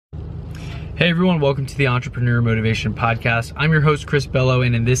Hey everyone, welcome to the Entrepreneur Motivation Podcast. I'm your host, Chris Bello,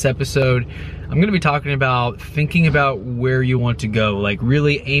 and in this episode, I'm going to be talking about thinking about where you want to go, like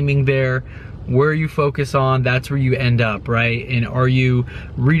really aiming there. Where you focus on, that's where you end up, right? And are you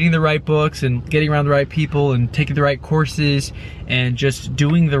reading the right books and getting around the right people and taking the right courses and just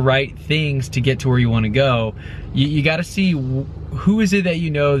doing the right things to get to where you want to go? You got to see who is it that you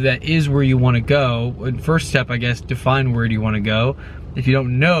know that is where you want to go. First step, I guess, define where do you want to go. If you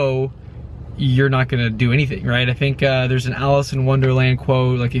don't know, you're not gonna do anything, right? I think there's an Alice in Wonderland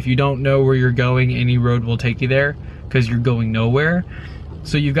quote, like if you don't know where you're going, any road will take you there because you're going nowhere.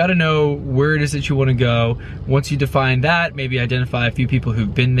 So you've got to know where it is that you want to go. Once you define that, maybe identify a few people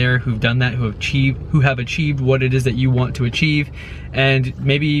who've been there, who've done that, who have achieved what it is that you want to achieve. And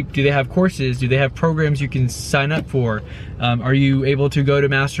maybe, do they have courses? Do they have programs you can sign up for? Are you able to go to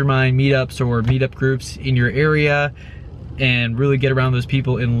mastermind meetups or meetup groups in your area and really get around those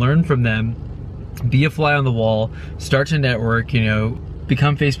people and learn from them? Be a fly on the wall, start to network,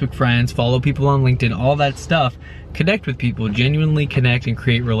 become Facebook friends, follow people on LinkedIn, all that stuff. Connect with people, genuinely connect and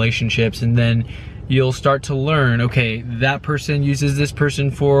create relationships, and then you'll start to learn, okay, that person uses this person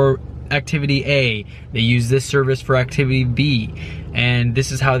for activity A, they use this service for activity B, and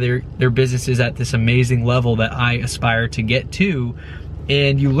this is how their business is at this amazing level that I aspire to get to.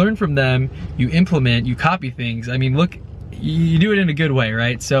 And you learn from them, you implement, you copy things. I mean, look, you do it in a good way,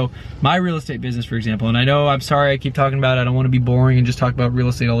 right? So my real estate business, for example, and I know, I'm sorry I keep talking about it, I don't want to be boring and just talk about real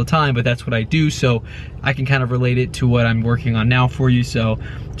estate all the time, but that's what I do, so I can kind of relate it to what I'm working on now for you. So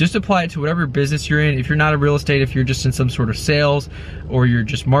just apply it to whatever business you're in. If you're not a real estate, if you're just in some sort of sales, or you're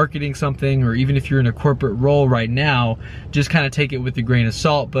just marketing something, or even if you're in a corporate role right now, just kind of take it with a grain of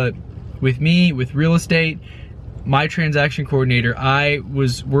salt. But with me, with real estate, my transaction coordinator, I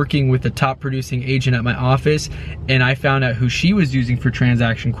was working with the top producing agent at my office, and I found out who she was using for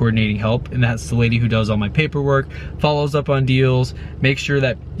transaction coordinating help, and that's the lady who does all my paperwork, follows up on deals, makes sure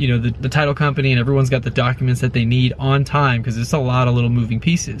that the title company and everyone's got the documents that they need on time, because it's a lot of little moving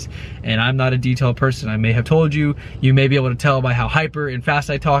pieces. And I'm not a detailed person. I may have told you, you may be able to tell by how hyper and fast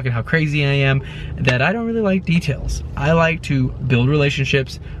I talk and how crazy I am, that I don't really like details. I like to build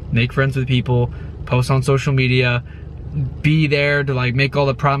relationships, make friends with people, post on social media, be there to like make all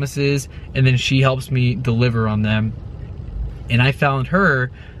the promises, and then she helps me deliver on them. And I found her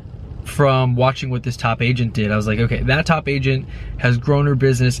from watching what this top agent did. I was like, okay, that top agent has grown her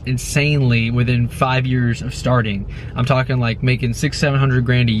business insanely within 5 years of starting. I'm talking like making $600-700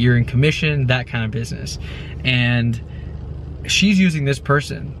 grand a year in commission, that kind of business. And she's using this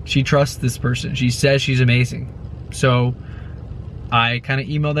person. She trusts this person. She says she's amazing. So I kind of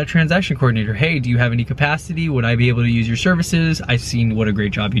emailed that transaction coordinator, hey, do you have any capacity? Would I be able to use your services? I've seen what a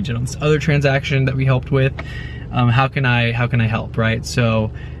great job you did on this other transaction that we helped with. How can I help, right? So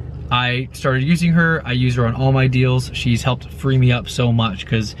I started using her. I use her on all my deals. She's helped free me up so much,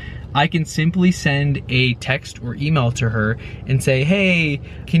 because I can simply send a text or email to her and say, hey,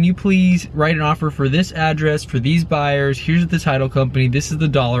 can you please write an offer for this address, for these buyers? Here's the title company. This is the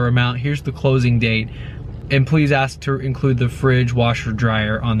dollar amount. Here's the closing date. And please ask to include the fridge, washer,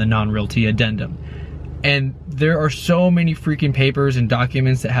 dryer on the non-realty addendum. And there are so many freaking papers and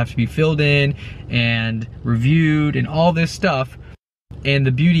documents that have to be filled in and reviewed and all this stuff. And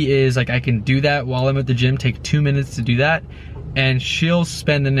the beauty is, like, I can do that while I'm at the gym, take 2 minutes to do that, and she'll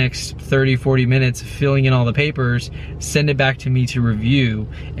spend the next 30-40 minutes filling in all the papers, send it back to me to review,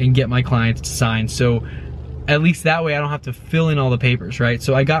 and get my clients to sign. So at least that way I don't have to fill in all the papers, right?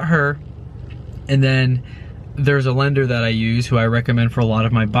 So I got her, and then there's a lender that I use who I recommend for a lot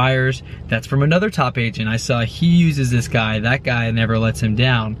of my buyers. That's from another top agent. I saw he uses this guy. That guy never lets him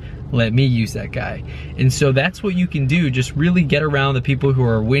down. Let me use that guy. And so that's what you can do. Just really get around the people who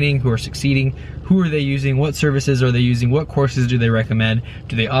are winning, who are succeeding. Who are they using? What services are they using? What courses do they recommend?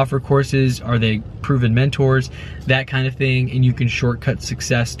 Do they offer courses? Are they proven mentors? That kind of thing. And you can shortcut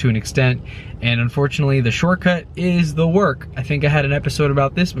success to an extent. And unfortunately, the shortcut is the work. I think I had an episode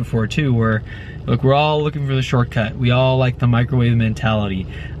about this before too, where, look, we're all looking for the shortcut. We all like the microwave mentality.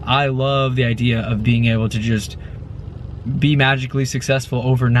 I love the idea of being able to just be magically successful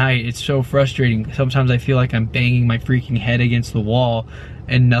overnight. It's so frustrating. Sometimes I feel like I'm banging my freaking head against the wall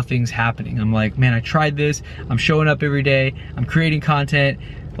and nothing's happening. I'm like, man, I tried this. I'm showing up every day. I'm creating content.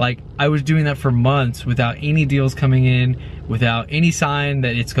 Like, I was doing that for months without any deals coming in, without any sign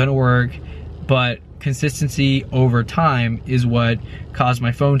that it's gonna work. But consistency over time is what caused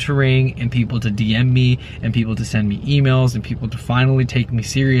my phone to ring and people to DM me and people to send me emails and people to finally take me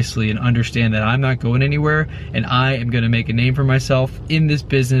seriously and understand that I'm not going anywhere and I am going to make a name for myself in this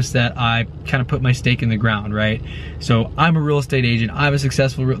business that I kind of put my stake in the ground, right? So I'm a real estate agent. I'm a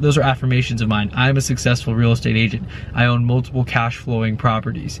successful, those are affirmations of mine. I'm a successful real estate agent. I own multiple cash flowing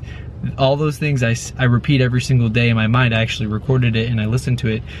properties. All those things I repeat every single day in my mind. I actually recorded it and I listen to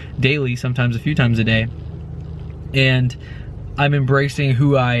it daily, sometimes a few times a day. And I'm embracing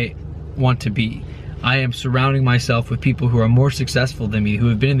who I want to be. I am surrounding myself with people who are more successful than me, who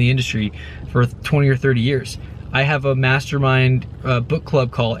have been in the industry for 20 or 30 years. I have a mastermind book club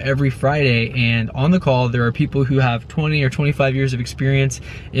call every Friday, and on the call there are people who have 20 or 25 years of experience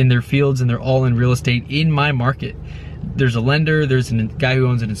in their fields and they're all in real estate in my market. There's a lender, there's a guy who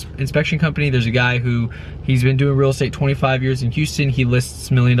owns an inspection company, there's a guy who, he's been doing real estate 25 years in Houston. He lists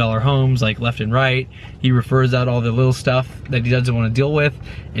 $1 million homes like left and right. He refers out all the little stuff that he doesn't want to deal with,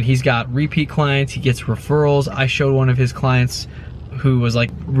 and he's got repeat clients, he gets referrals. I showed one of his clients who was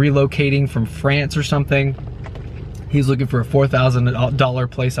like relocating from France or something. He's looking for a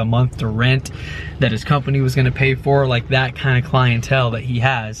 $4,000 place a month to rent that his company was gonna pay for, like that kind of clientele that he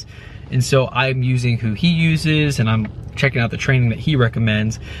has. And so I'm using who he uses and I'm checking out the training that he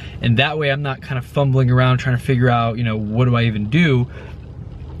recommends. And that way I'm not kind of fumbling around trying to figure out, you know, what do I even do?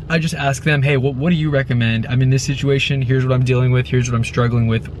 I just ask them, hey, what do you recommend? I'm in this situation, here's what I'm dealing with, here's what I'm struggling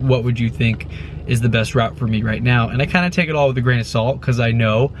with. What would you think is the best route for me right now? And I kind of take it all with a grain of salt because I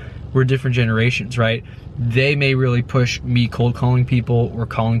know we're different generations, right? They may really push me cold calling people or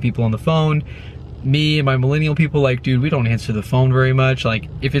calling people on the phone. Me and my millennial people, like, dude, we don't answer the phone very much. Like,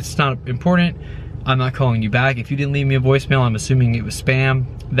 if it's not important, I'm not calling you back. If you didn't leave me a voicemail, I'm assuming it was spam,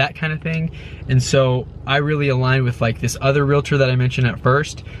 that kind of thing. And so I really align with like this other realtor that I mentioned at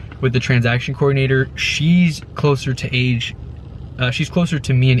first with the transaction coordinator. She's closer to age, she's closer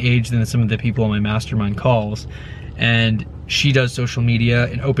to me in age than some of the people on my mastermind calls. And she does social media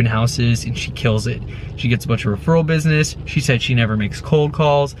and open houses and she kills it. She gets a bunch of referral business. She said she never makes cold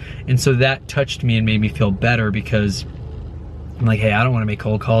calls. And so that touched me and made me feel better because I'm like, hey, I don't want to make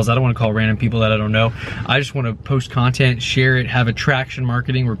cold calls. I don't want to call random people that I don't know. I just want to post content, share it, have attraction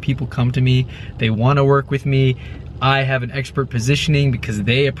marketing where people come to me. They want to work with me. I have an expert positioning because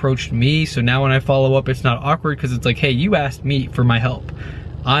they approached me. So now when I follow up, it's not awkward because it's like, hey, you asked me for my help.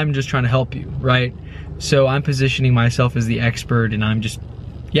 I'm just trying to help you, right? So I'm positioning myself as the expert and I'm just,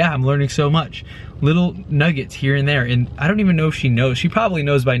 yeah, I'm learning so much. Little nuggets here and there. And I don't even know if she knows. She probably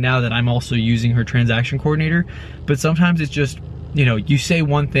knows by now that I'm also using her transaction coordinator. But sometimes it's just, you know, you say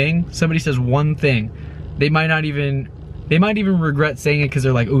one thing, somebody says one thing. They might even regret saying it because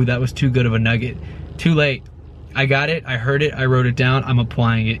they're like, ooh, that was too good of a nugget. Too late. I got it, I heard it, I wrote it down, I'm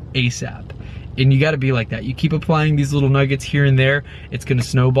applying it ASAP. And you gotta be like that. You keep applying these little nuggets here and there, it's gonna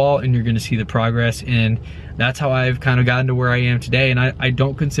snowball and you're gonna see the progress. And that's how I've kind of gotten to where I am today. And I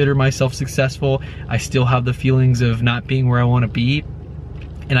don't consider myself successful. I still have the feelings of not being where I wanna be.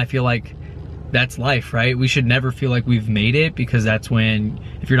 And I feel like that's life, right? We should never feel like we've made it because that's when,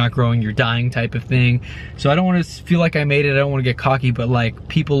 if you're not growing, you're dying type of thing. So I don't wanna feel like I made it, I don't wanna get cocky, but like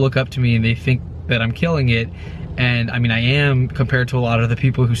people look up to me and they think that I'm killing it. And I mean, I am compared to a lot of the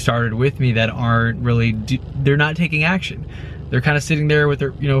people who started with me that aren't really, they're not taking action. They're kind of sitting there with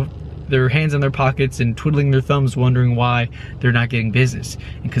their, you know, their hands in their pockets and twiddling their thumbs wondering why they're not getting business.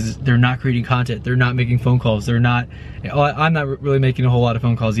 Because they're not creating content, they're not making phone calls, they're not, I'm not really making a whole lot of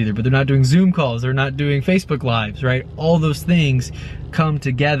phone calls either, but they're not doing Zoom calls, they're not doing Facebook Lives, right? All those things come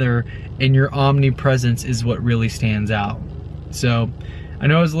together and your omnipresence is what really stands out. So, I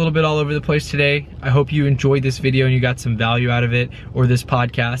know I was a little bit all over the place today. I hope you enjoyed this video and you got some value out of it, or this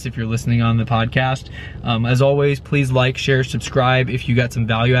podcast if you're listening on the podcast. As always, please like, share, subscribe if you got some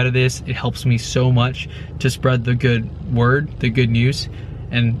value out of this. It helps me so much to spread the good word, the good news,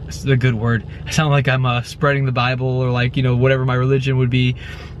 and the good word. I sound like I'm spreading the Bible or like, you know, whatever my religion would be.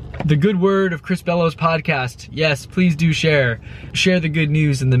 The good word of Chris Bello's podcast. Yes, please do share. Share the good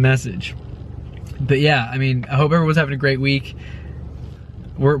news and the message. But yeah, I mean, I hope everyone's having a great week.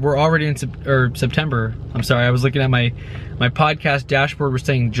 We're already in September. I'm sorry, I was looking at my podcast dashboard. We're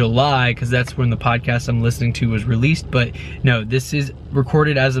saying July because that's when the podcast I'm listening to was released. But no, this is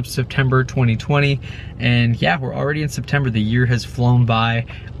recorded as of September 2020. And yeah, we're already in September. The year has flown by.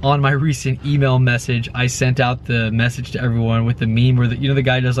 On my recent email message, I sent out the message to everyone with the meme where the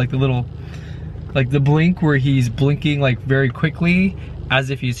guy does like the little, like the blink where he's blinking like very quickly as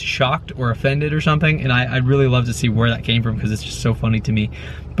if he's shocked or offended or something. And I'd really love to see where that came from because it's just so funny to me.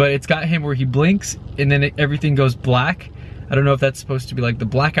 But it's got him where he blinks and then everything goes black. I don't know if that's supposed to be like the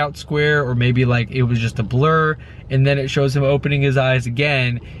blackout square, or maybe like it was just a blur, and then it shows him opening his eyes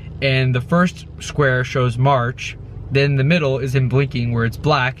again, and the first square shows March, then the middle is him blinking where it's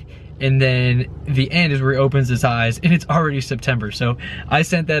black, and then the end is where he opens his eyes, and it's already September. So I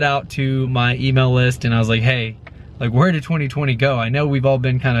sent that out to my email list, and I was like, hey, like, where did 2020 go? I know we've all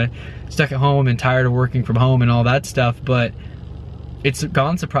been kind of stuck at home and tired of working from home and all that stuff, but it's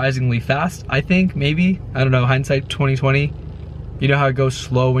gone surprisingly fast, I think, maybe. I don't know, hindsight 2020. You know how it goes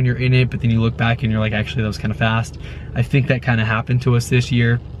slow when you're in it, but then you look back and you're like, actually, that was kind of fast. I think that kind of happened to us this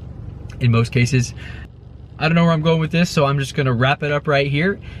year in most cases. I don't know where I'm going with this, so I'm just gonna wrap it up right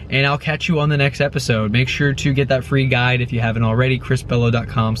here, and I'll catch you on the next episode. Make sure to get that free guide if you haven't already,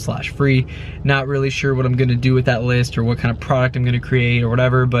 chrisbello.com/free. Not really sure what I'm gonna do with that list or what kind of product I'm gonna create or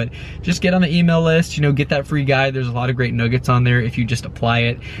whatever, but just get on the email list, you know, get that free guide. There's a lot of great nuggets on there if you just apply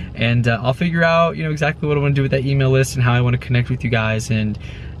it, and I'll figure out, you know, exactly what I wanna do with that email list and how I wanna connect with you guys. And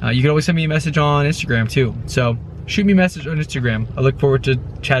you can always send me a message on Instagram too. So shoot me a message on Instagram. I look forward to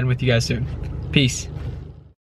chatting with you guys soon. Peace.